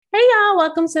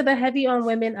welcome to the Heavy on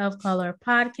Women of Color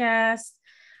podcast.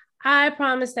 I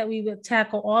promised that we would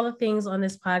tackle all the things on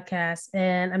this podcast,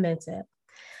 and I meant it.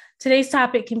 Today's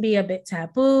topic can be a bit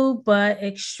taboo, but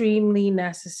extremely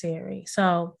necessary.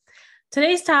 So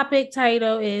today's topic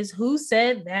title is Who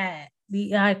Said That?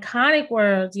 The iconic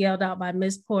words yelled out by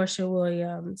Miss Porsha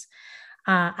Williams.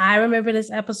 I remember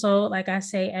this episode, like I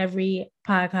say, every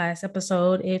podcast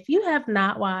episode. If you have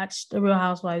not watched The Real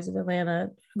Housewives of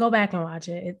Atlanta, go back and watch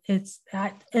it. It's,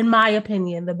 in my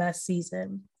opinion, the best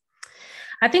season.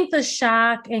 I think the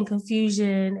shock and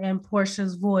confusion and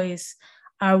Porsha's voice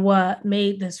are what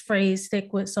made this phrase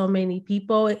stick with so many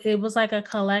people. It was like a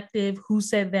collective who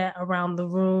said that around the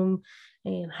room,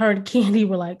 and her and Candy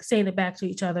were like saying it back to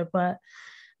each other. But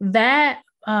that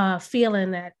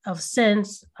feeling that of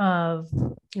sense of,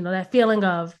 that feeling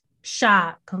of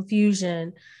shock,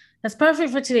 confusion, that's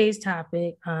perfect for today's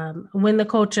topic, when the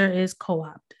culture is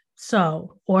co-opted,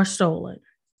 or stolen.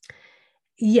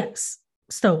 Yes,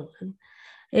 stolen.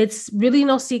 It's really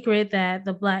no secret that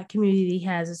the Black community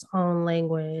has its own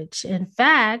language. In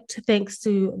fact, thanks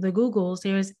to the Googles,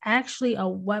 there is actually a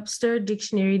Webster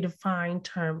Dictionary defined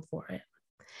term for it.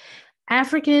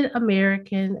 African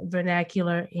American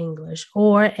Vernacular English,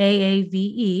 or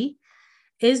AAVE,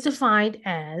 is defined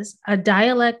as a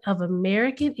dialect of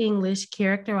American English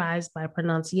characterized by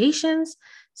pronunciations,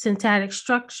 syntactic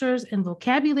structures, and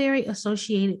vocabulary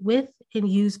associated with and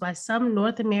used by some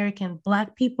North American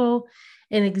Black people,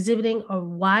 and exhibiting a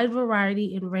wide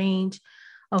variety and range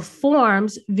of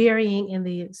forms varying in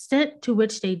the extent to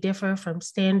which they differ from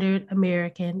standard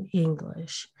American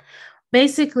English.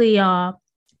 Basically,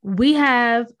 we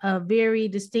have a very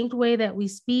distinct way that we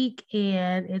speak,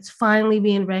 and it's finally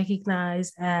being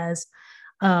recognized as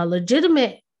a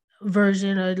legitimate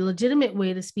version, a legitimate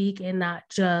way to speak, and not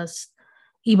just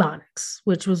Ebonics,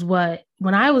 which was what,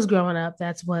 when I was growing up,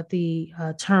 that's what the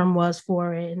term was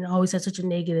for it, and it always had such a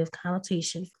negative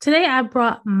connotation. Today, I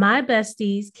brought my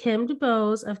besties, Kim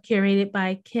DuBose of Curated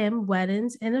by Kim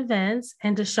Weddings and Events,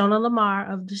 and Deshona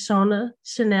Lamar of Deshona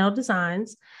Chanel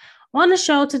Designs, on the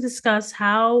show to discuss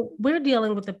how we're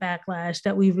dealing with the backlash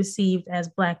that we've received as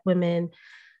Black women,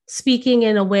 speaking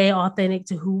in a way authentic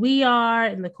to who we are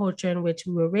and the culture in which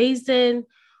we were raised in,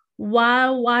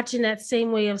 while watching that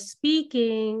same way of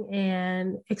speaking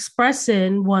and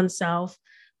expressing oneself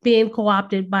being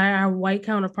co-opted by our white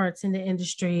counterparts in the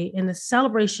industry, and the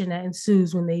celebration that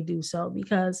ensues when they do so.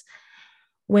 Because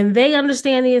when they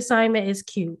understand the assignment, it's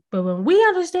cute. But when we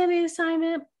understand the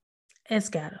assignment, it's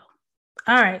ghetto.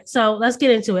 All right, so let's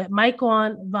get into it. Mic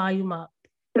on, volume up.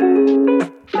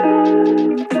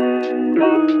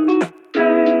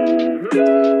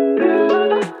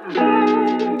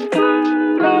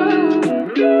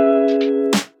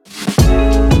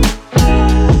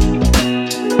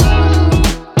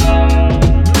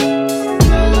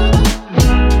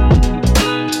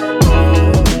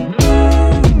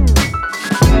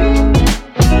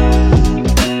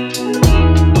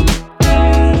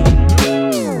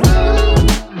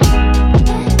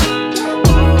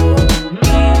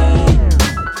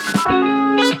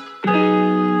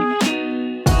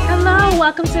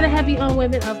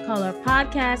 Women of Color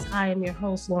podcast. I am your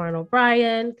host, Lauren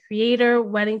O'Brien, creator,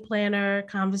 wedding planner,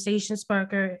 conversation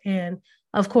sparker, and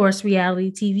of course,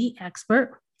 reality TV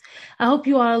expert. I hope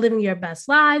you all are living your best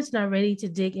lives and are ready to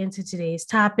dig into today's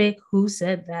topic, Who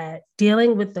Said That?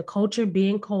 Dealing with the culture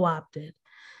being co-opted.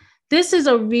 This is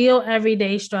a real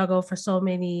everyday struggle for so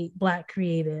many Black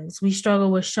creatives. We struggle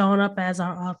with showing up as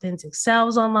our authentic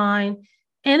selves online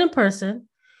and in person.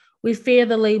 We fear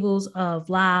the labels of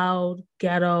loud,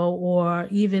 ghetto, or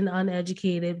even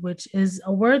uneducated, which is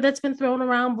a word that's been thrown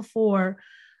around before.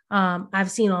 I've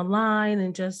seen online,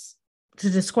 and just to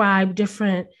describe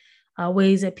different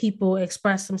ways that people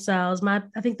express themselves. I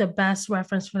think the best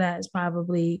reference for that is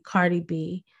probably Cardi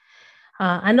B.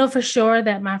 I know for sure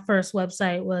that my first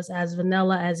website was as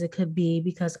vanilla as it could be,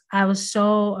 because I was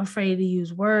so afraid to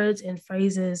use words and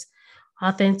phrases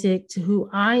authentic to who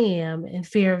I am, in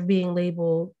fear of being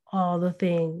labeled all the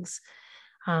things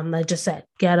I just said: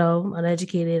 ghetto,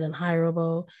 uneducated,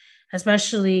 unhireable,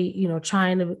 especially,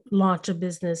 trying to launch a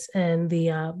business in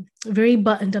the very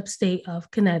buttoned up state of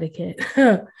Connecticut.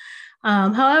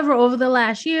 However, over the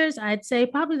last years, I'd say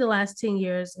probably the last 10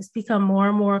 years, it's become more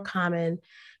and more common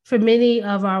for many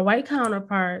of our white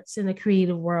counterparts in the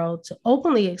creative world to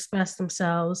openly express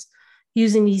themselves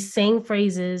using these same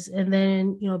phrases, and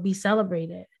then, be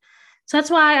celebrated. So that's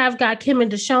why I've got Kim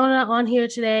and Deshona on here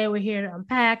today. We're here to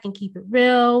unpack and keep it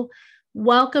real.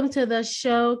 Welcome to the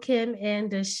show, Kim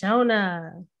and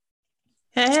Deshona.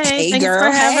 Hey, thanks girl, for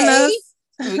having us.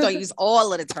 We're going to use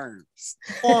all of the terms.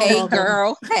 All hey, of them.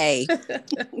 girl. Hey.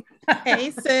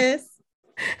 Hey, sis.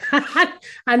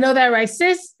 I know that, right?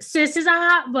 Sis is a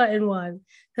hot button one,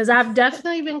 because I've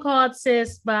definitely been called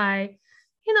sis by,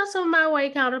 some of my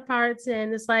white counterparts.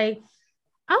 And it's like,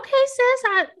 okay,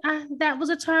 sis, I that was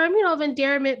a term, of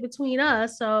endearment between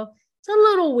us. So it's a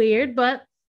little weird, but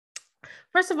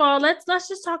first of all, let's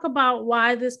just talk about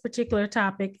why this particular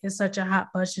topic is such a hot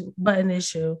button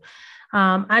issue.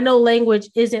 I know language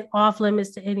isn't off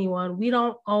limits to anyone. We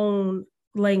don't own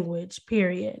language,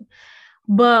 period.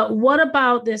 But what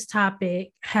about this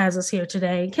topic has us here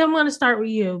today? Kim, I'm going to start with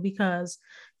you because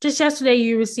just yesterday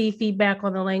you received feedback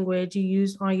on the language you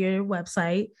used on your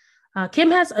website.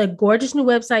 Kim has a gorgeous new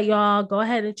website, y'all. Go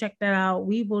ahead and check that out.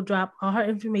 We will drop all her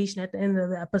information at the end of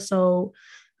the episode,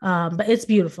 but it's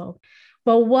beautiful.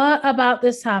 But what about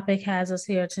this topic has us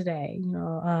here today?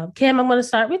 Kim, I'm going to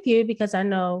start with you because I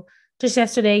know just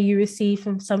yesterday you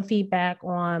received some feedback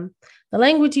on the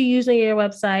language you use on your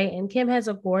website. And Kim has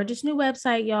a gorgeous new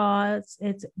website, y'all.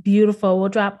 It's beautiful. We'll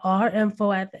drop all her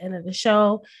info at the end of the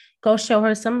show. Go show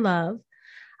her some love.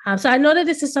 So I know that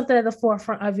this is something at the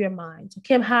forefront of your mind. So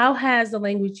Kim, how has the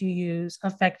language you use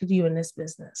affected you in this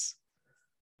business?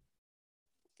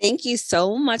 Thank you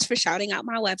so much for shouting out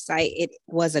my website. It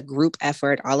was a group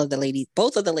effort. All of the ladies,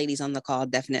 both of the ladies on the call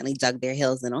definitely dug their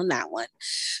heels in on that one.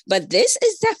 But this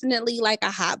is definitely like a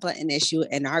hot button issue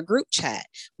in our group chat.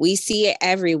 We see it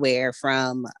everywhere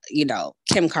from,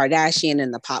 Kim Kardashian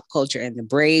and the pop culture and the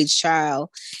braids child,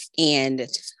 and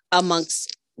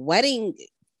amongst wedding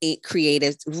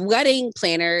creatives, wedding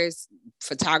planners,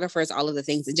 photographers, all of the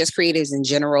things, and just creatives in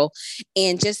general,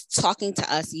 and just talking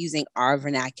to us using our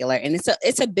vernacular. And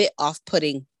it's a bit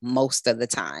off-putting most of the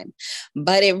time,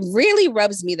 but it really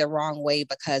rubs me the wrong way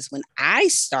because when I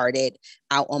started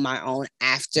out on my own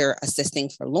after assisting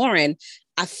for Lauren,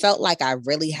 I felt like I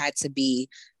really had to be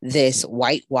this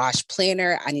whitewash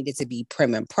planner. I needed to be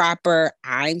prim and proper.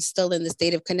 I'm still in the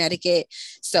state of Connecticut.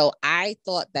 So I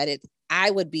thought that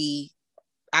I wouldn't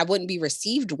be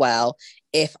received well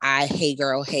if I hey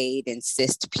girl, heyed and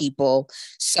sissed people.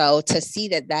 So to see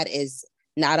that is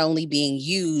not only being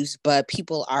used, but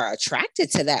people are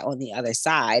attracted to that on the other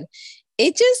side,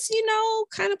 it just,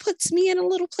 kind of puts me in a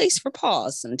little place for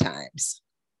pause sometimes.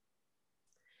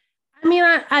 I mean,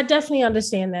 I definitely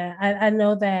understand that. I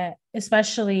know that,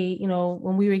 especially,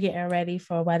 when we were getting ready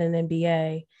for Wedding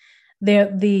MBA,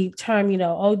 the term,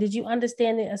 oh, did you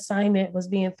understand the assignment was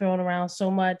being thrown around so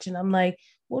much? And I'm like,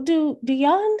 well, do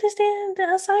y'all understand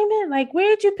the assignment? Like,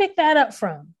 where did you pick that up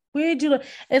from? Where did you?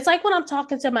 It's like when I'm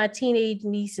talking to my teenage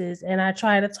nieces and I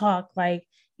try to talk like,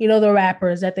 the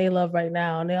rappers that they love right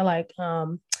now. And they're like,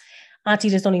 Auntie,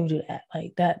 just don't even do that.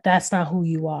 Like that's not who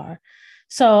you are.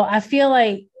 So I feel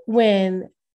like when,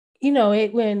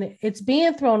 when it's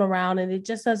being thrown around and it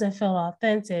just doesn't feel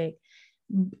authentic,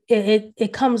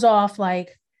 it comes off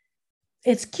like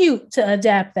it's cute to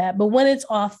adapt that. But when it's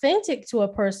authentic to a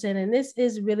person, and this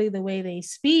is really the way they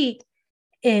speak,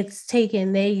 it's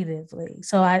taken negatively.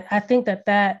 So I think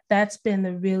that's been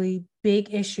the really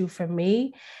big issue for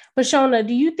me. But Shona,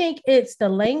 do you think it's the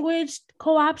language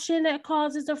co-option that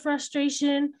causes the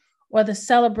frustration or the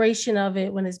celebration of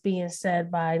it when it's being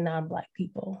said by non-Black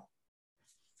people?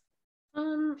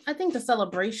 I think the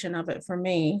celebration of it for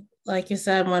me, like you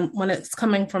said, when it's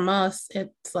coming from us,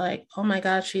 it's like, oh my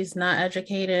God, she's not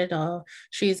educated or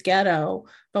she's ghetto.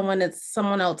 But when it's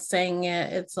someone else saying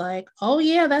it, it's like, oh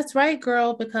yeah, that's right,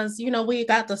 girl, because we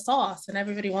got the sauce and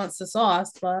everybody wants the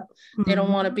sauce, but they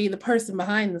don't want to be the person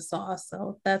behind the sauce.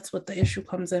 So that's what the issue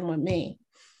comes in with me.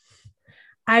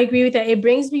 I agree with that. It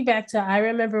brings me back to, I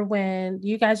remember when, do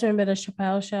you guys remember the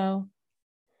Chappelle Show?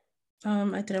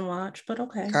 I didn't watch, but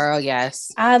okay. Girl,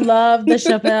 yes. I love the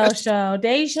Chappelle Show.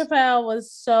 Dave Chappelle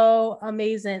was so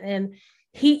amazing. And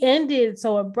he ended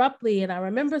so abruptly. And I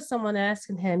remember someone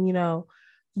asking him,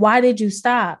 why did you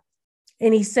stop?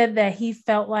 And he said that he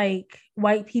felt like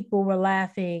white people were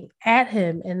laughing at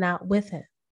him and not with him.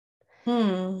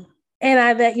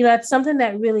 And that's something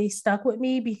that really stuck with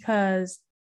me because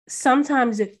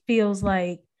sometimes it feels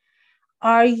like,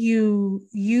 are you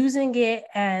using it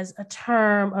as a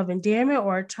term of endearment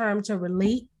or a term to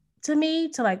relate to me,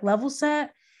 to like level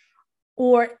set?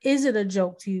 Or is it a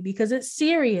joke to you? Because it's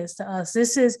serious to us.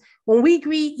 This is when we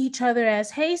greet each other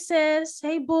as, hey sis,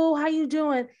 hey boo, how you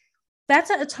doing? That's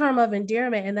a term of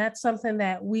endearment. And that's something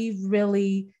that we've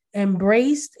really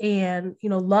embraced and,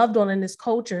 loved on in this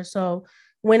culture. So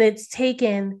when it's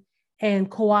taken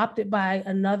and co-opted by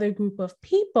another group of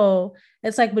people,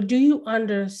 it's like, but do you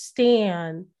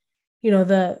understand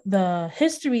the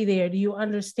history there? Do you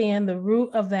understand the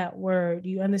root of that word? Do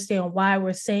you understand why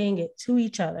we're saying it to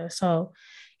each other? So,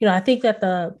 I think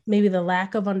that maybe the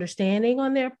lack of understanding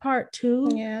on their part too.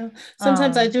 Yeah.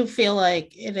 Sometimes I do feel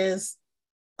like it is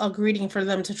a greeting for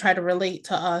them to try to relate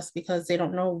to us because they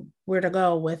don't know where to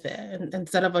go with it. And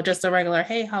instead of just a regular,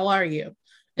 hey, how are you?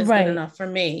 It's good enough for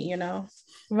me,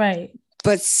 Right.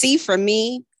 But see, for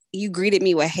me, you greeted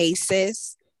me with hey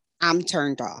sis, I'm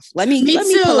turned off. Let me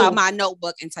pull out my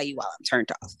notebook and tell you why I'm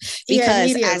turned off.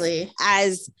 Because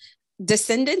as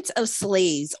descendants of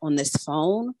slaves on this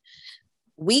phone,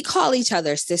 we call each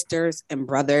other sisters and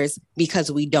brothers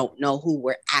because we don't know who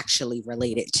we're actually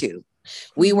related to.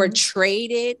 We were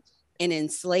traded in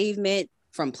enslavement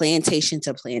from plantation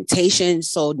to plantation,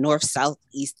 sold north, south,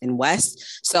 east, and west.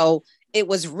 So it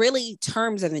was really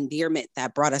terms of endearment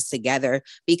that brought us together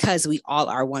because we all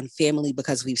are one family,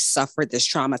 because we've suffered this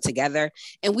trauma together.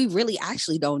 And we really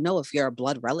actually don't know if you're a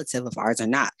blood relative of ours or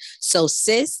not. So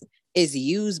sis is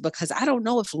used because I don't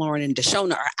know if Lauren and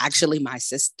Deshona are actually my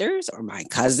sisters or my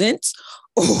cousins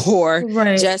or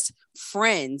just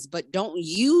friends, but don't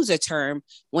use a term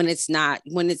when it's not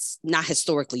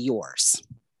historically yours.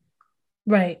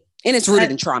 Right. And it's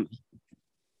rooted in trauma.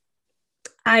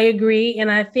 I agree. And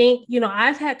I think,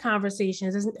 I've had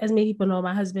conversations, as many people know,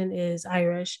 my husband is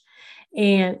Irish.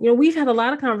 And, we've had a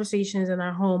lot of conversations in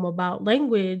our home about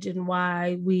language and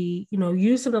why we,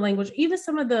 use some of the language, even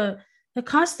some of the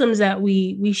customs that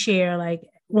we share. Like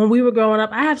when we were growing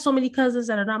up, I have so many cousins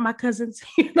that are not my cousins,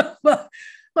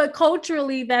 but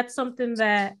culturally, that's something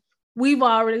that we've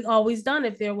always done.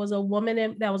 If there was a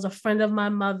woman that was a friend of my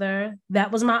mother,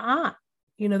 that was my aunt.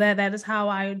 That is how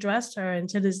I addressed her. And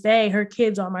to this day, her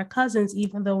kids are my cousins,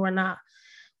 even though we're not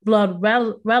blood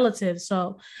relatives.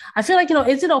 So I feel like,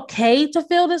 is it okay to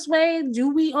feel this way?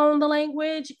 Do we own the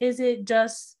language? Is it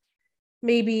just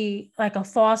maybe like a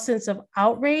false sense of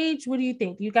outrage? What do you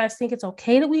think? Do you guys think it's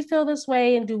okay that we feel this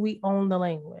way? And do we own the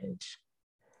language?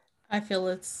 I feel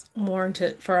it's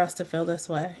warranted for us to feel this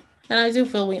way. And I do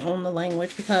feel we own the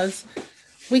language because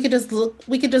we could just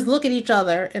look at each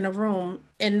other in a room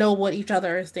and know what each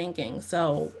other is thinking.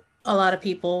 So a lot of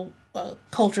people,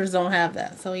 cultures don't have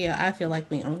that. So yeah, I feel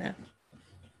like we own it.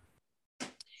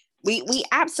 We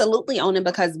absolutely own it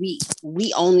because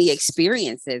we own the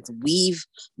experiences we've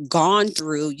gone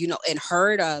through, and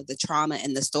heard of the trauma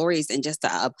and the stories. And just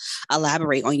to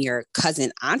elaborate on your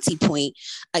cousin auntie point,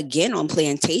 again, on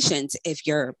plantations, if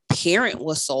your parent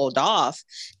was sold off,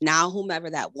 now whomever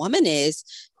that woman is,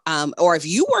 or if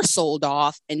you were sold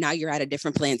off and now you're at a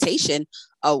different plantation,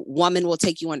 a woman will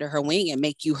take you under her wing and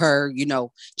make you her,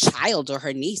 child or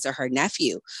her niece or her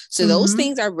nephew. So those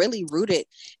things are really rooted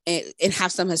and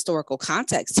have some historical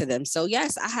context to them. So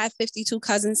yes, I have 52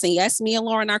 cousins, and yes, me and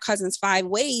Lauren are cousins 5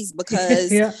 ways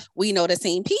because we know the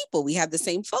same people. We have the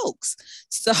same folks.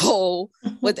 So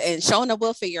and Shona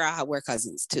will figure out how we're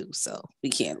cousins too. So we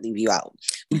can't leave you out.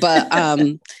 But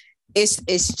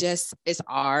it's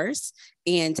ours.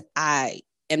 And I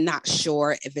am not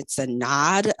sure if it's a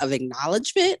nod of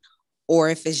acknowledgement or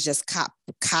if it's just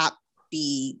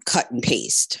copy, cut and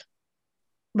paste.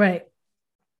 Right.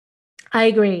 I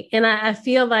agree. And I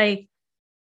feel like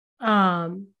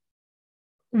when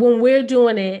we're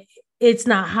doing it, it's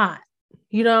not hot.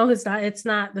 It's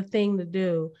not the thing to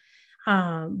do.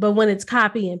 But when it's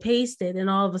copy and pasted and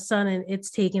all of a sudden it's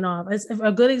taken off.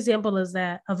 A good example of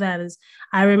that is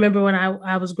I remember when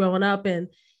I was growing up and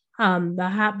the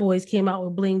Hot Boys came out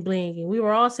with bling bling and we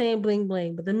were all saying bling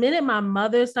bling. But the minute my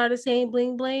mother started saying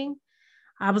bling bling,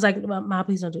 I was like, Mom,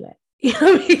 please don't do that.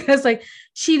 Because like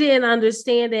she didn't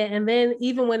understand it. And then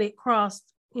even when it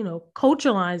crossed,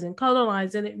 culture lines and color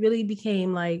lines, and it really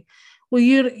became like,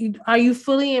 well, are you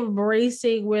fully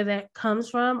embracing where that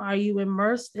comes from? Are you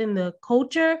immersed in the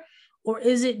culture, or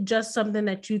is it just something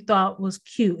that you thought was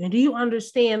cute? And do you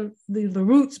understand the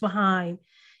roots behind,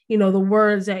 the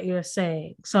words that you're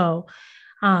saying? So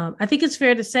I think it's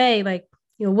fair to say, like,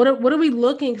 what are we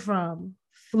looking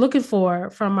for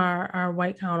from our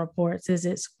white counterparts? Is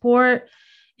it support?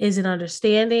 Is it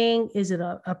understanding? Is it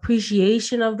a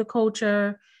appreciation of the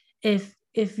culture?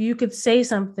 If you could say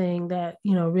something that,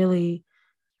 really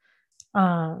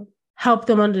help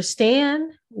them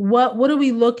understand, what are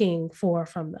we looking for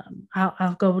from them?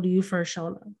 I'll go to you first,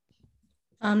 Shona.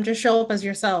 Just show up as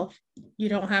yourself. You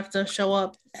don't have to show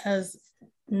up as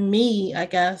me, I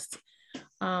guess,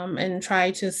 and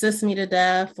try to assist me to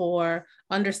death or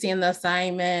understand the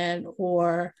assignment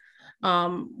or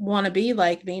want to be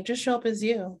like me. Just show up as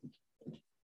you.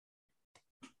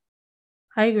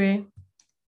 I agree.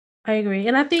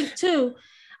 And I think too,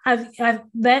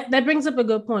 that brings up a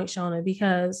good point, Shona,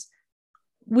 because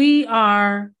we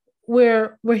are,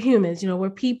 we're humans, we're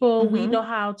people. Mm-hmm. We know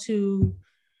how to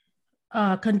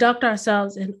conduct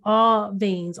ourselves in all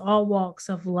veins, all walks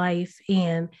of life.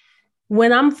 And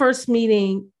when I'm first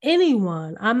meeting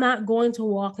anyone, I'm not going to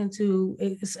walk into,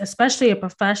 especially a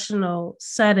professional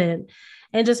setting,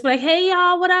 and just be like, "Hey,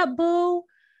 y'all, what up, boo?"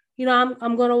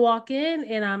 I'm going to walk in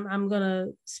and I'm going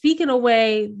to speak in a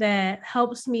way that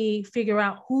helps me figure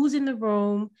out who's in the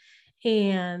room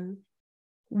and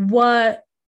what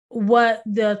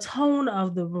the tone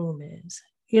of the room is.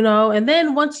 And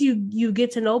then once you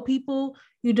get to know people,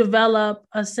 you develop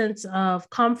a sense of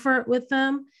comfort with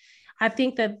them. I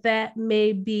think that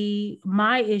may be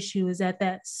my issue, is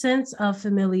that sense of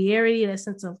familiarity, that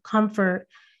sense of comfort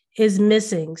is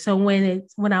missing. So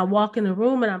when I walk in the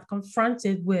room and I'm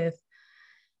confronted with,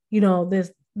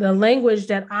 the language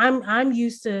that I'm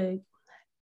used to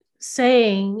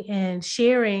saying and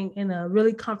sharing in a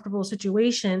really comfortable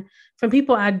situation from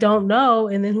people I don't know,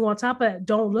 and then who on top of that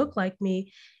don't look like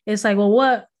me, it's like, well,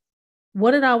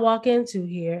 what did I walk into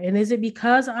here? And is it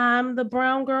because I'm the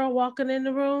brown girl walking in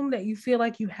the room that you feel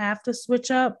like you have to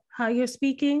switch up how you're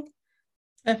speaking?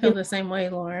 I feel the same way,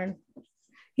 Lauren.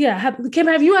 Yeah. Kim,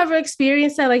 have you ever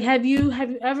experienced that? Like, have you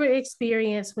ever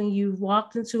experienced when you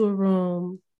walked into a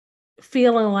room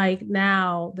feeling like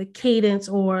now the cadence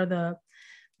or the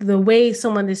way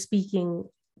someone is speaking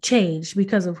changed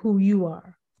because of who you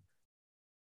are?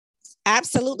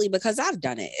 Absolutely, because I've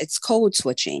done it. It's code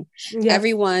switching. Yeah.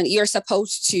 Everyone, you're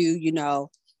supposed to,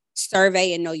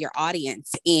 survey and know your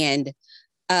audience. And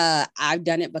I've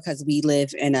done it because we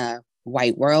live in a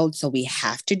white world, so we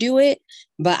have to do it.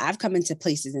 But I've come into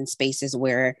places and spaces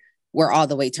where we're all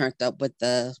the way turned up with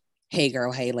the "hey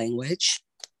girl, hey" language.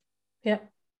 Yeah.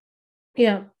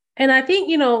 Yeah. And I think,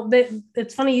 that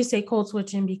it's funny you say code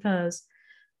switching, because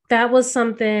that was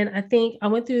something I think I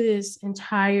went through this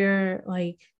entire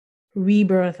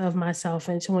rebirth of myself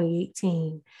in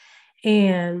 2018.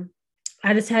 And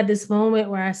I just had this moment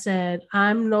where I said,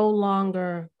 I'm no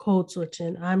longer code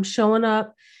switching. I'm showing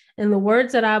up, and the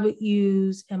words that I would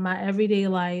use in my everyday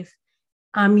life,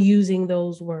 I'm using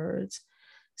those words.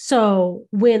 So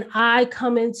when I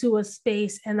come into a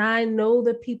space and I know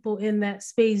the people in that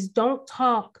space don't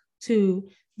talk to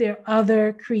their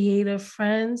other creative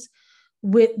friends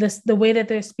with the way that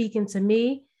they're speaking to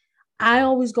me, I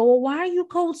always go, well, why are you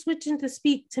code switching to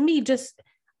speak to me?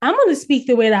 I'm going to speak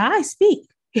the way that I speak.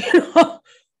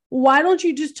 Why don't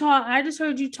you just talk? I just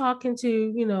heard you talking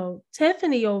to,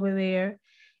 Tiffany over there,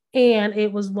 and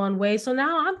it was one way. So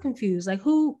now I'm confused. Like,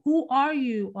 who are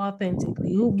you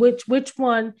authentically? Which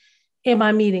one am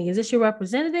I meeting? Is this your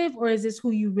representative, or is this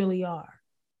who you really are?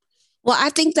 Well,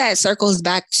 I think that circles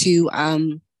back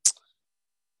to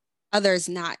others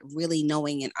not really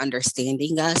knowing and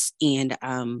understanding us, and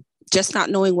just not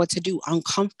knowing what to do,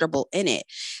 uncomfortable in it.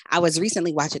 I was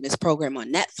recently watching this program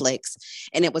on Netflix,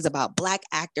 and it was about Black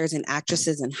actors and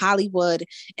actresses in Hollywood,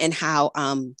 and how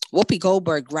Whoopi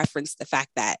Goldberg referenced the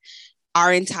fact that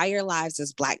our entire lives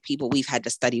as Black people, we've had to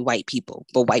study white people,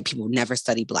 but white people never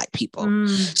study Black people.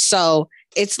 So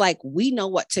it's like, we know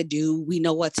what to do. We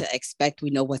know what to expect. We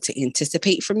know what to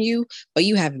anticipate from you, but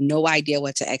you have no idea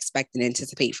what to expect and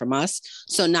anticipate from us.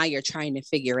 So now you're trying to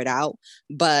figure it out,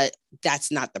 but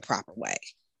that's not the proper way.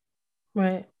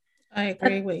 Right. I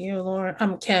agree with you, Lauren.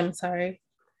 I'm Kim, sorry.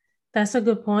 That's a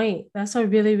good point. That's a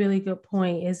really, really good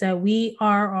point, is that we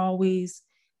are always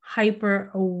hyper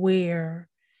aware,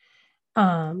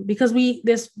 because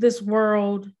this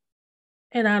world,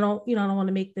 and I don't want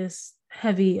to make this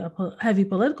heavy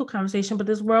political conversation, but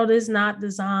this world is not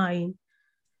designed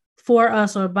for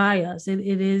us or by us. It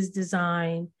is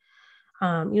designed,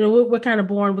 we're kind of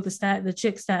born with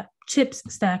the chips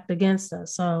stacked against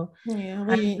us. So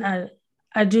yeah,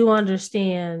 I do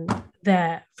understand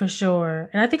that for sure.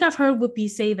 And I think I've heard Whoopi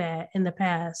say that in the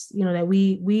past, that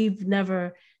we've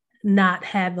never not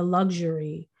had the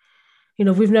luxury.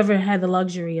 We've never had the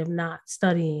luxury of not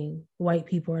studying white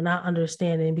people or not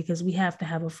understanding, because we have to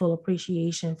have a full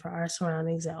appreciation for our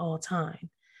surroundings at all times.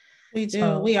 We do.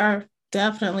 So, we are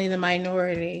definitely the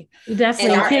minority.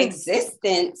 Definitely. And our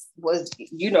existence was,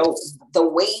 the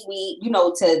way we,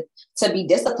 to be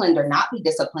disciplined or not be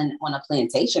disciplined on a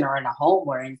plantation or in a home,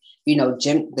 or in,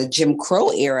 the Jim Crow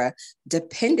era,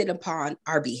 depended upon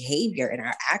our behavior and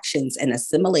our actions and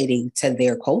assimilating to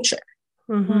their culture.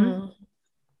 Mm-hmm.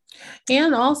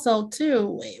 And also,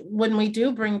 too, when we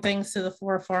do bring things to the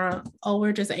forefront,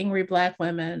 we're just angry Black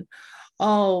women.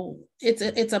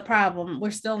 It's a problem. We're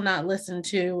still not listened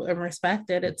to and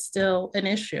respected. It's still an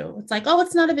issue. It's like,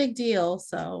 it's not a big deal.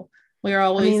 So We're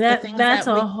always, I mean, the things that's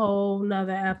that a whole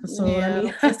nother episode. yeah, I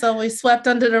mean, it's always swept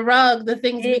under the rug, the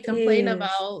things we it complain is.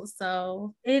 about.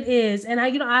 So It is. And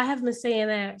I have been saying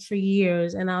that for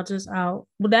years, and well,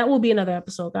 that will be another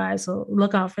episode, guys. So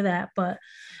look out for that. But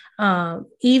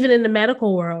even in the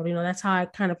medical world, that's how I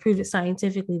kind of prove it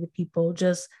scientifically to people.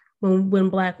 Just when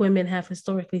Black women have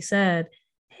historically said,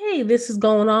 hey, this is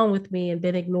going on with me, and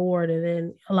been ignored. And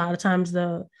then a lot of times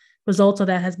the result of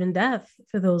that has been death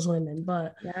for those women.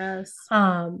 But yes,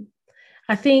 I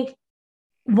think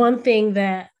one thing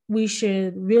that we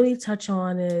should really touch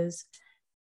on is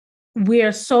we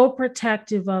are so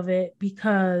protective of it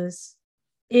because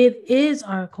it is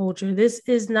our culture. This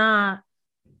is not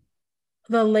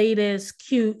the latest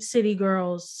cute city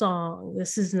girls song.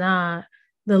 This is not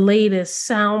the latest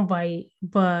soundbite,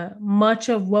 but much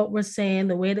of what we're saying,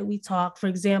 the way that we talk, for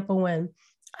example, when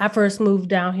I first moved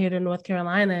down here to North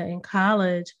Carolina in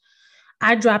college,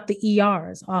 I dropped the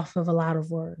ERs off of a lot of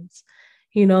words,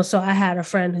 so I had a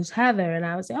friend who's Heather, and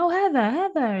I would say, oh,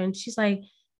 Heather. And she's like,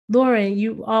 Lauren,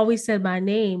 you always said my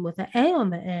name with an A on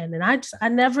the end. And I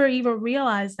never even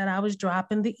realized that I was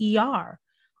dropping the ER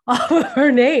off of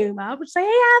her name. I would say, hey,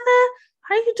 Heather,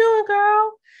 how you doing,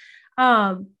 girl?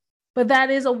 But that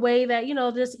is a way that,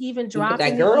 just even dropping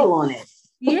that girl on it.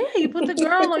 Yeah, you put the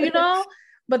girl on,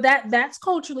 but that's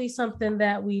culturally something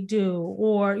that we do.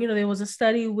 Or, there was a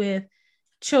study with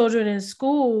children in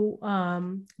school,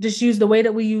 just use the way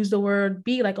that we use the word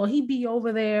be, like, oh, he be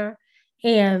over there.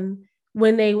 And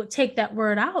when they would take that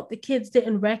word out, the kids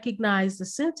didn't recognize the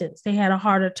sentence. They had a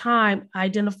harder time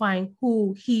identifying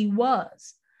who he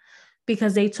was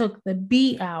because they took the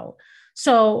be out.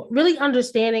 So really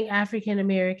understanding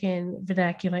African-American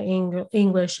vernacular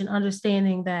English and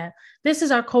understanding that this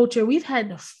is our culture. We've had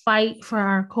to fight for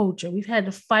our culture. We've had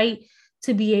to fight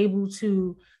to be able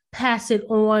to pass it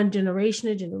on generation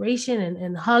to generation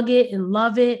and hug it and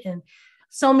love it. And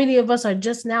so many of us are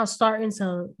just now starting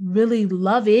to really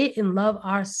love it and love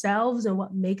ourselves and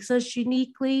what makes us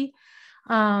unique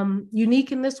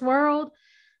in this world.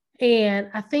 And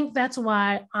I think that's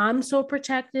why I'm so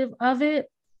protective of it,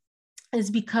 is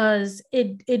because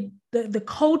the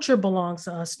culture belongs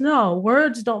to us. No,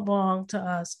 words don't belong to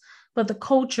us, but the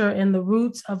culture and the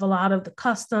roots of a lot of the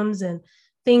customs and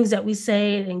things that we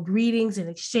say and greetings and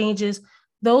exchanges,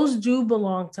 those do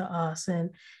belong to us. And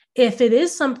if it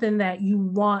is something that you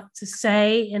want to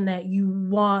say and that you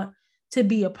want to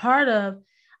be a part of,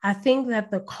 I think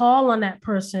that the call on that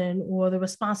person or the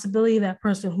responsibility of that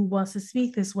person who wants to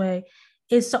speak this way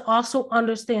is to also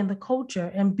understand the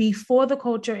culture and be for the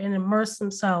culture and immerse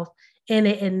themselves in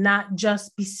it and not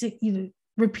just be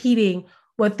repeating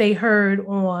what they heard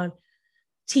on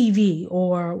TV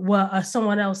or what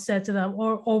someone else said to them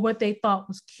or what they thought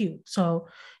was cute. So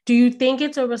do you think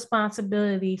it's a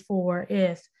responsibility for,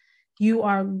 if you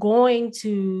are going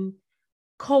to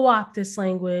co-opt this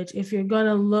language, if you're going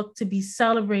to look to be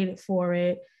celebrated for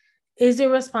it, is there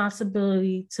a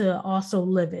responsibility to also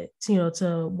live it,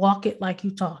 to walk it like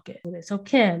you talk it? So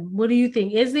Ken, what do you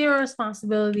think? Is there a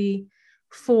responsibility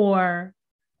for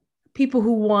people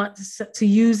who want to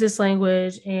use this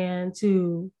language and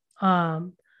to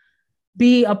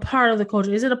be a part of the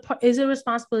culture? Is it a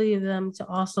responsibility of them to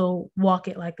also walk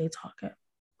it like they talk it?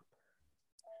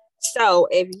 So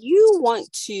if you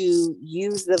want to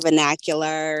use the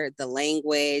vernacular, the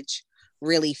language,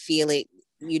 really feel it,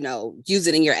 use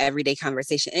it in your everyday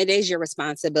conversation, it is your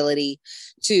responsibility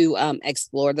to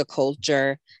explore the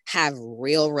culture, have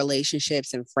real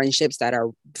relationships and friendships that are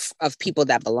of people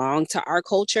that belong to our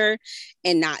culture,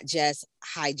 and not just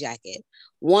hijack it.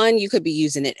 One, you could be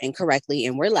using it incorrectly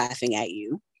and we're laughing at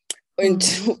you. And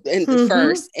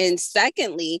first, and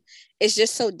secondly, it's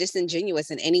just so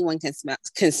disingenuous, and anyone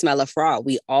can smell a fraud.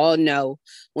 We all know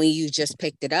when you just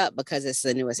picked it up because it's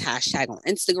the newest hashtag on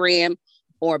Instagram,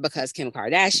 or because Kim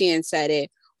Kardashian said it,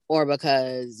 or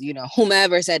because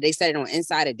whomever said they said it on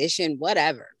Inside Edition,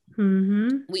 whatever.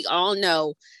 We all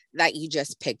know that you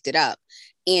just picked it up.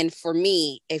 And for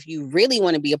me, if you really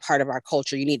want to be a part of our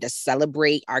culture, you need to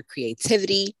celebrate our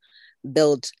creativity,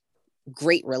 build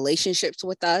great relationships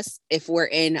with us. If we're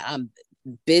in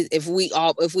if we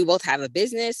both have a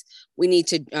business, we need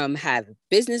to have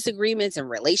business agreements and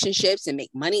relationships and make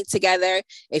money together.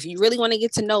 If you really want to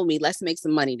get to know me, let's make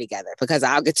some money together, because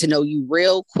I'll get to know you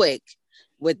real quick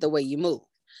with the way you move.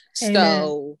 Amen.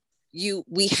 So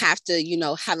we have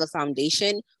to have a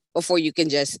foundation before you can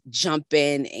just jump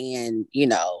in and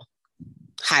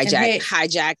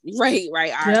hijack right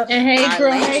and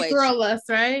hey girl us,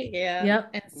 right? Yeah. Yep.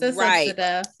 And sis us to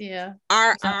death. Yeah.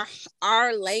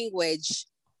 Our language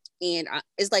And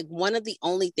it's like one of the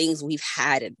only things we've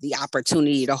had the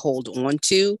opportunity to hold on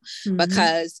to,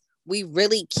 because we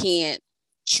really can't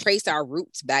trace our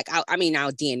roots back out. I mean,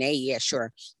 our DNA, yeah,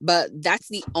 sure. But that's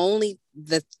the only,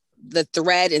 the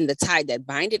thread and the tie that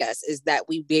binded us, is that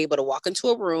we'd be able to walk into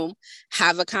a room,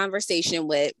 have a conversation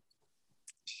with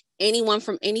anyone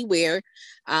from anywhere,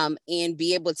 and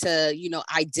be able to, you know,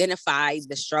 identify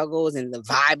the struggles and the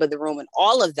vibe of the room and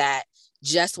all of that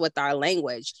just with our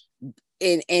language.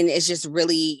 And it's just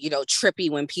really, you know, trippy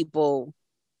when people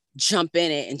jump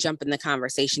in it and jump in the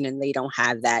conversation and they don't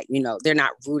have that, you know, they're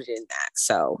not rooted in that.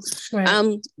 So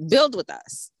build with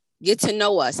us, get to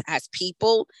know us as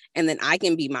people, and then I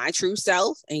can be my true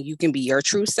self and you can be your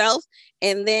true self.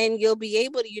 And then you'll be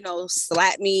able to, you know,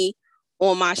 slap me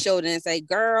on my shoulder and say,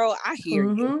 girl, I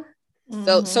hear you.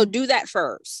 So do that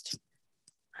first.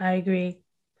 I agree.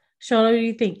 Shona, what do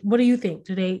you think? What do you think?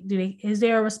 Is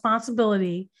there a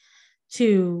responsibility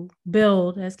to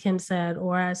build, as Kim said,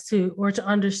 or to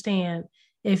understand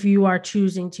if you are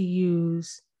choosing to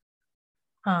use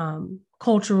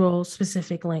cultural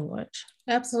specific language?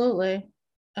 Absolutely.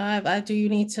 You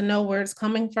need to know where it's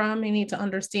coming from. You need to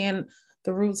understand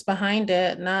the roots behind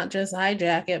it, not just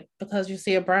hijack it because you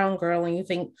see a brown girl and you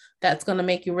think that's going to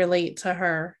make you relate to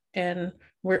her and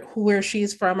where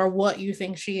she's from or what you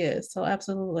think she is. So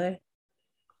absolutely.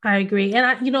 I agree.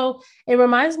 And it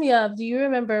reminds me of, do you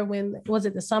remember when, was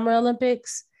it the Summer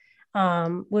Olympics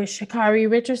with Sha'Carri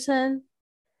Richardson,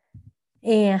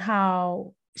 and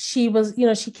how she was,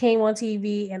 she came on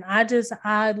TV, and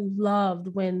I loved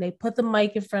when they put the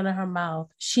mic in front of her mouth.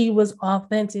 She was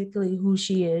authentically who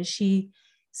she is. She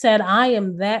said, I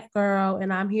am that girl,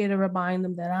 and I'm here to remind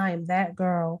them that I am that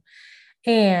girl.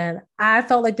 And I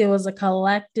felt like there was a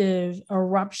collective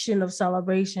eruption of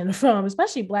celebration from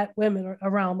especially Black women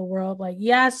around the world. Like,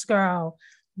 yes, girl,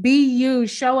 be you.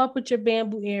 Show up with your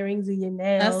bamboo earrings and your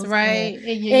nails. That's right.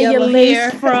 And your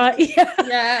lace front. Yes.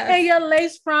 And your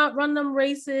lace front, run them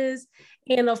races.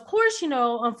 And of course,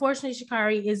 unfortunately,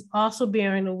 Sha'Carri is also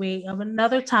bearing the weight of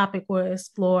another topic we'll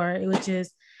explore, which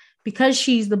is because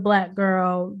she's the Black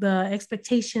girl, the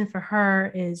expectation for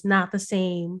her is not the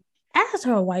same as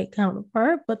her white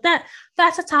counterpart, but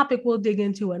that's a topic we'll dig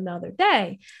into another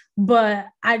day. But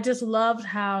I just loved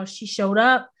how she showed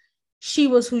up. She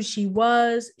was who she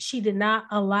was. She did not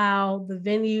allow the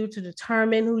venue to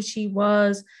determine who she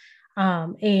was.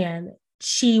 And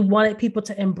she wanted people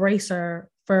to embrace her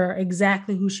for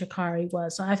exactly who Sha'Carri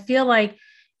was. So I feel like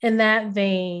in that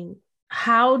vein,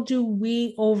 how do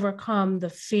we overcome the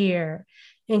fear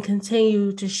and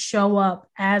continue to show up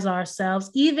as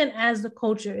ourselves, even as the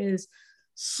culture is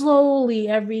slowly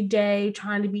every day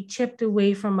trying to be chipped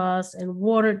away from us and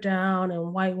watered down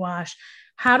and whitewashed?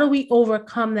 How do we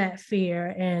overcome that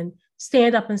fear and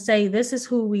stand up and say, this is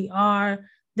who we are,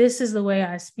 this is the way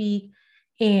I speak,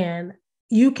 and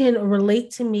you can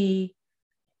relate to me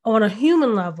on a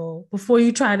human level before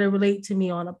you try to relate to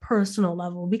me on a personal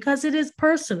level, because it is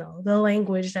personal, the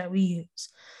language that we use.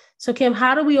 So, Kim,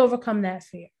 how do we overcome that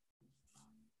fear?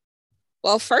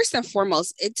 Well, first and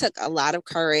foremost, it took a lot of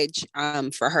courage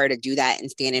for her to do that and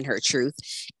stand in her truth.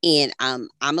 And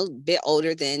I'm a bit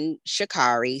older than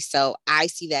Sha'Carri, so I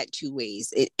see that two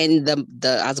ways. And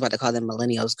I was about to call them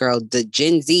millennials, girl, the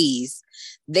Gen Zs,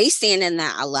 they stand in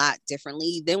that a lot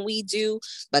differently than we do,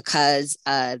 because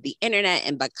the internet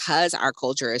and because our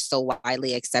culture is so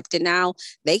widely accepted now,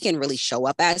 they can really show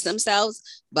up as themselves.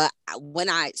 But when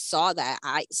I saw that,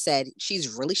 I said,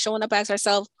 she's really showing up as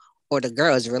herself, or the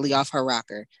girl is really off her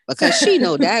rocker, because she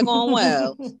know daggone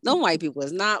well them white people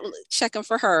is not checking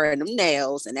for her and them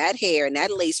nails and that hair and that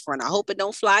lace front. I hope it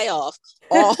don't fly off.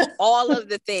 All of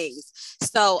the things.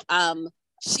 So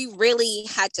she really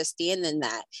had to stand in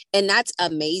that. And that's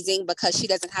amazing, because she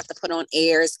doesn't have to put on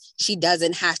airs. She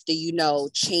doesn't have to,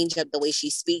 change up the way she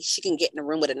speaks. She can get in a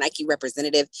room with a Nike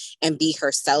representative and be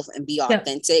herself and be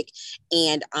authentic.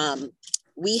 And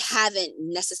we haven't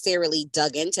necessarily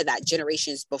dug into that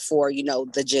generations before,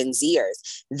 the Gen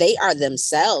Zers. They are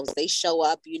themselves. They show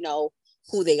up,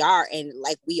 who they are. And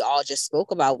like we all just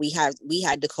spoke about, we had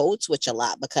to code switch a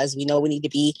lot, because we know we need to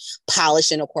be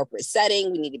polished in a corporate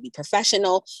setting. We need to be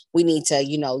professional. We need to,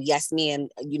 yes, ma'am,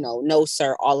 no,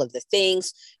 sir, all of the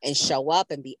things, and show up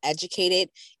and be educated.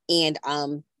 And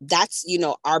that's,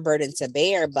 our burden to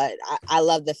bear. But I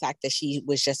love the fact that she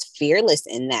was just fearless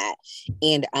in that.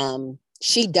 And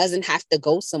she doesn't have to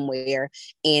go somewhere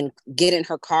and get in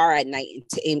her car at night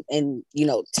and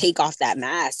take off that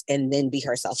mask and then be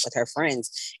herself with her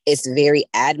friends. It's very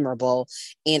admirable.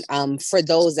 And for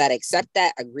those that accept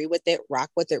that, agree with it,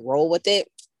 rock with it, roll with it,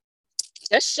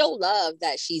 just show love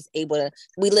that she's able to.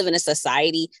 We live in a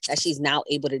society that she's now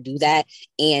able to do that.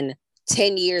 And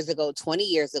 10 years ago, 20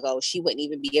 years ago, she wouldn't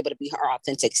even be able to be her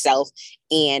authentic self.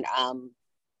 And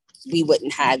we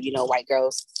wouldn't have, white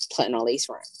girls putting on lace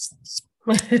fronts.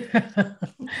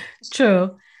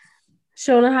 True.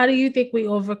 Shona, how do you think we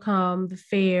overcome the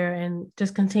fear and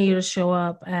just continue to show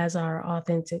up as our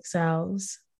authentic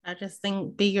selves? I just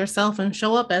think be yourself and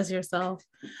show up as yourself.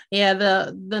 Yeah,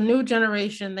 the new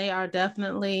generation, they are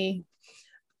definitely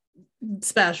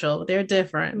special. They're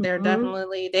different. Mm-hmm. They're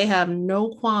definitely, they have no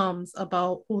qualms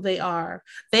about who they are.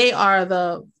 They are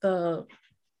the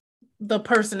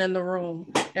person in the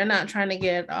room. They're not trying to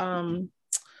get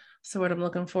so what I'm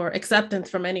looking for, acceptance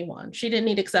from anyone. She didn't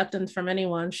need acceptance from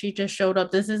anyone. She just showed up.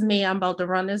 This is me. I'm about to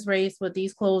run this race with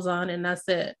these clothes on, and that's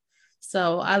it.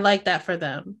 So I like that for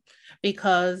them,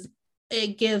 because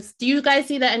it gives, do you guys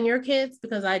see that in your kids?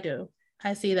 Because I do.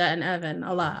 I see that in Evan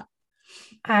a lot.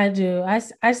 I do.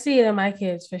 I see it in my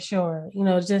kids for sure.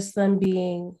 Just them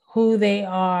being who they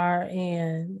are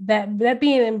and that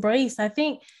being embraced. I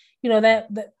think,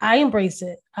 that I embrace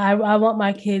it. I want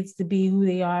my kids to be who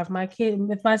they are.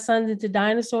 If my son's into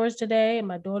dinosaurs today and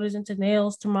my daughter's into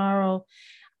nails tomorrow,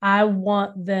 I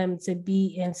want them to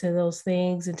be into those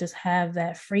things and just have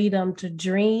that freedom to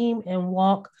dream and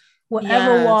walk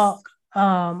whatever walk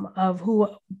of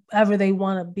whoever they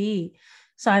want to be.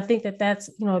 So I think that's,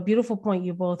 a beautiful point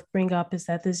you both bring up, is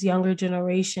that this younger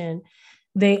generation,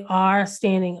 they are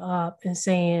standing up and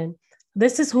saying,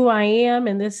 this is who I am,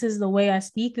 and this is the way I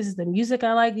speak. This is the music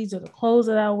I like. These are the clothes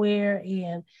that I wear.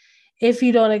 And if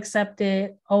you don't accept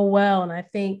it, oh well. And I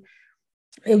think,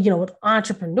 with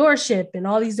entrepreneurship and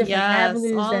all these different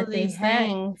avenues that they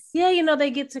have,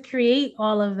 they get to create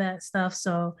all of that stuff.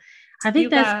 So I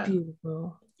think that's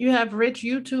beautiful. You have rich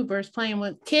YouTubers playing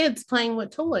with kids, playing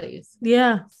with toys.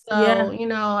 Yeah. So,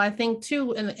 I think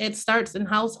too, and it starts in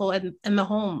household and in the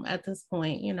home at this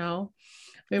point,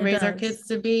 we raise our kids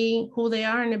to be who they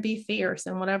are and to be fierce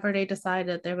and whatever they decide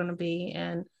that they're going to be,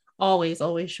 and always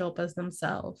show up as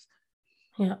themselves.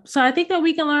 Yeah. So I think that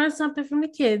we can learn something from the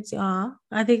kids, y'all.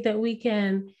 I think that we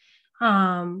can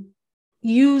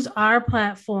use our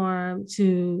platform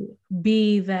to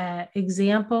be that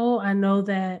example. I know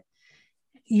that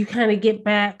you kind of get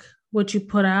back what you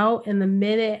put out. And the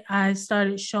minute I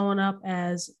started showing up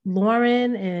as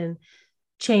Lauren and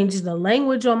changed the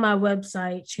language on my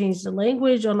website, changed the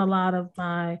language on a lot of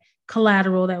my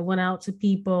collateral that went out to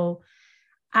people,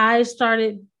 I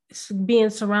started being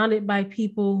surrounded by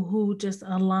people who just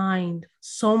aligned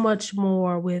so much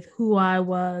more with who I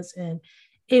was. And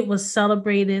it was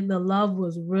celebrated. The love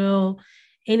was real.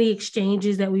 Any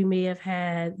exchanges that we may have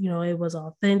had, it was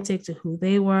authentic to who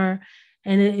they were.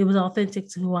 And it was authentic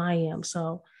to who I am.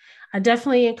 So I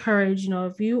definitely encourage,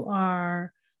 if you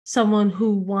are someone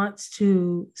who wants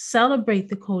to celebrate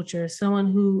the culture,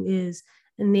 someone who is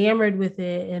enamored with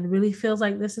it and really feels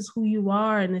like this is who you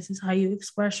are and this is how you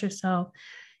express yourself,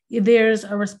 there's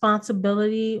a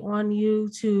responsibility on you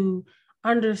to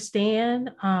understand.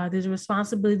 There's a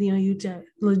responsibility on you to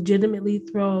legitimately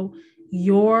throw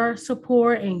your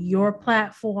support and your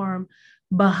platform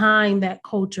behind that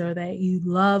culture that you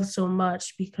love so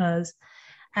much, because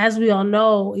as we all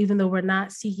know, even though we're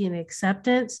not seeking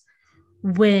acceptance,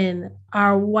 when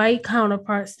our white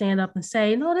counterparts stand up and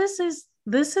say, no, this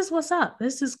is what's up,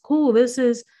 this is cool, this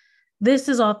is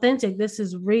authentic, this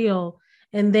is real,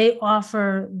 and they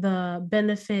offer the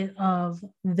benefit of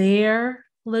their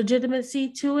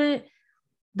legitimacy to it,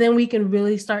 then we can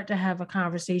really start to have a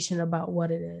conversation about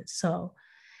what it is. So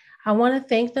I want to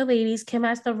thank the ladies. Kim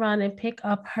has to run and pick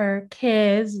up her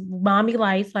kids. Mommy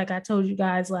life, like I told you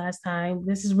guys last time.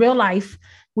 This is real life.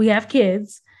 We have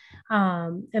kids.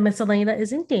 And Miss Elena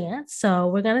is in dance. So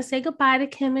we're going to say goodbye to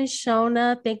Kim and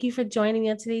Shona. Thank you for joining me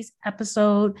on today's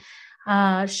episode.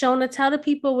 Shona, tell the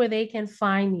people where they can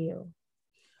find you.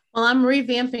 Well, I'm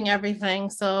revamping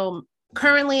everything. So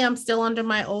currently, I'm still under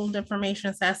my old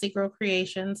information, Sassy Girl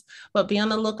Creations, but be on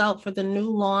the lookout for the new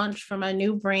launch for my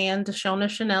new brand, Shona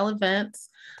Chanel Events.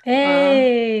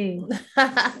 Hey,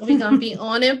 we're gonna be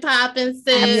on and popping,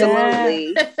 sis.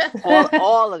 Absolutely,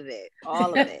 all of it,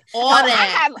 all that.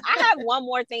 I have one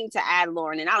more thing to add,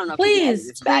 Lauren, and I don't know if you can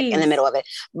this back in the middle of it,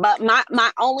 but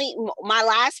my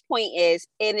last point is,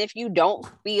 and if you don't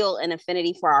feel an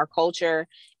affinity for our culture,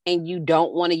 and you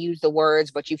don't want to use the words,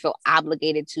 but you feel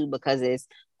obligated to because it's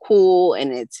cool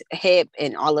and it's hip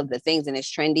and all of the things and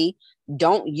it's trendy,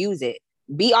 don't use it.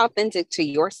 Be authentic to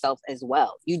yourself as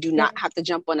well. You do not have to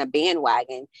jump on a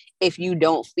bandwagon if you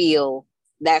don't feel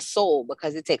that soul,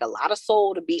 because it takes a lot of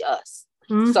soul to be us.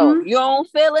 Mm-hmm. So you don't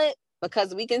feel it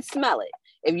because we can smell it.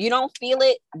 If you don't feel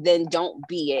it, then don't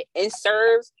be it, and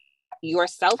serve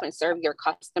yourself and serve your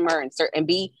customer and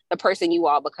be the person you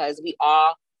are, because we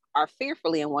all are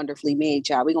fearfully and wonderfully made,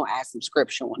 y'all. We're gonna add some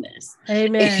scripture on this.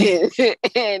 Amen.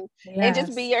 and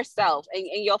just be yourself, and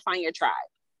you'll find your tribe.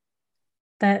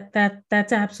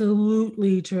 That's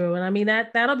absolutely true. And I mean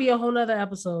that'll be a whole nother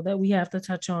episode that we have to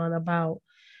touch on about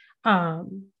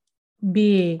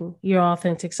being your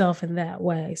authentic self in that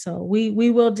way. So we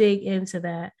will dig into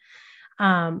that.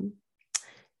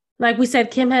 Like we said,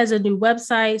 Kim has a new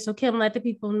website. So Kim, let the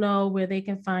people know where they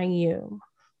can find you.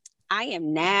 I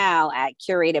am now at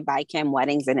Curated by Kim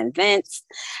Weddings and Events,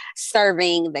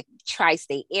 serving the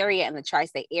tri-state area. And the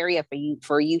tri-state area,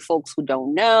 for you folks who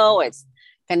don't know, it's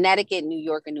Connecticut, New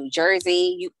York, and New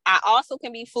Jersey. I also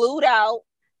can be flued out.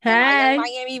 Hey.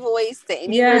 Miami voice to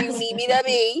anywhere you need me to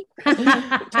be.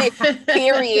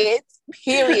 Period.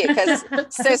 Because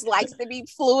sis likes to be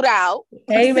flued out.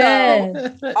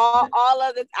 Amen. So all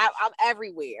of it, I'm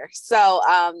everywhere. So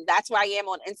that's where I am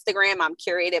on Instagram. I'm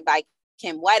Curated by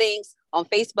Kim Weddings. On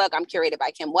Facebook, I'm Curated by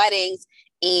Kim Weddings.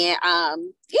 And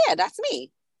yeah, that's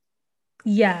me.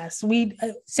 Yes, we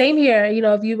same here. You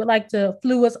know, if you would like to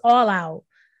flew us all out,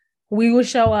 we will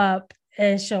show up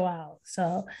and show out.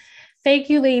 So thank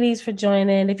you, ladies, for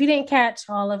joining. If you didn't catch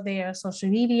all of their social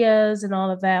medias and all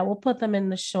of that, we'll put them in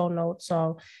the show notes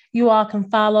so you all can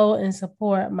follow and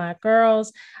support my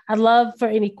girls. I'd love for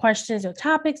any questions or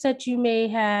topics that you may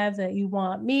have that you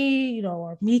want me,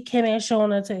 or me, Kim, and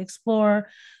Shona to explore.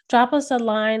 Drop us a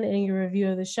line in your review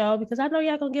of the show, because I know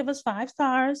y'all gonna give us 5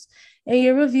 stars in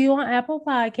your review on Apple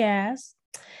Podcasts.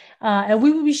 And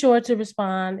we will be sure to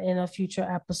respond in a future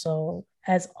episode.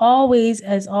 As always,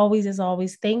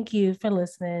 thank you for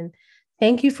listening.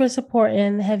 Thank you for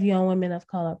supporting the Heavy on Women of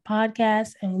Color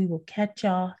podcast, and we will catch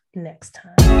y'all next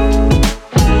time.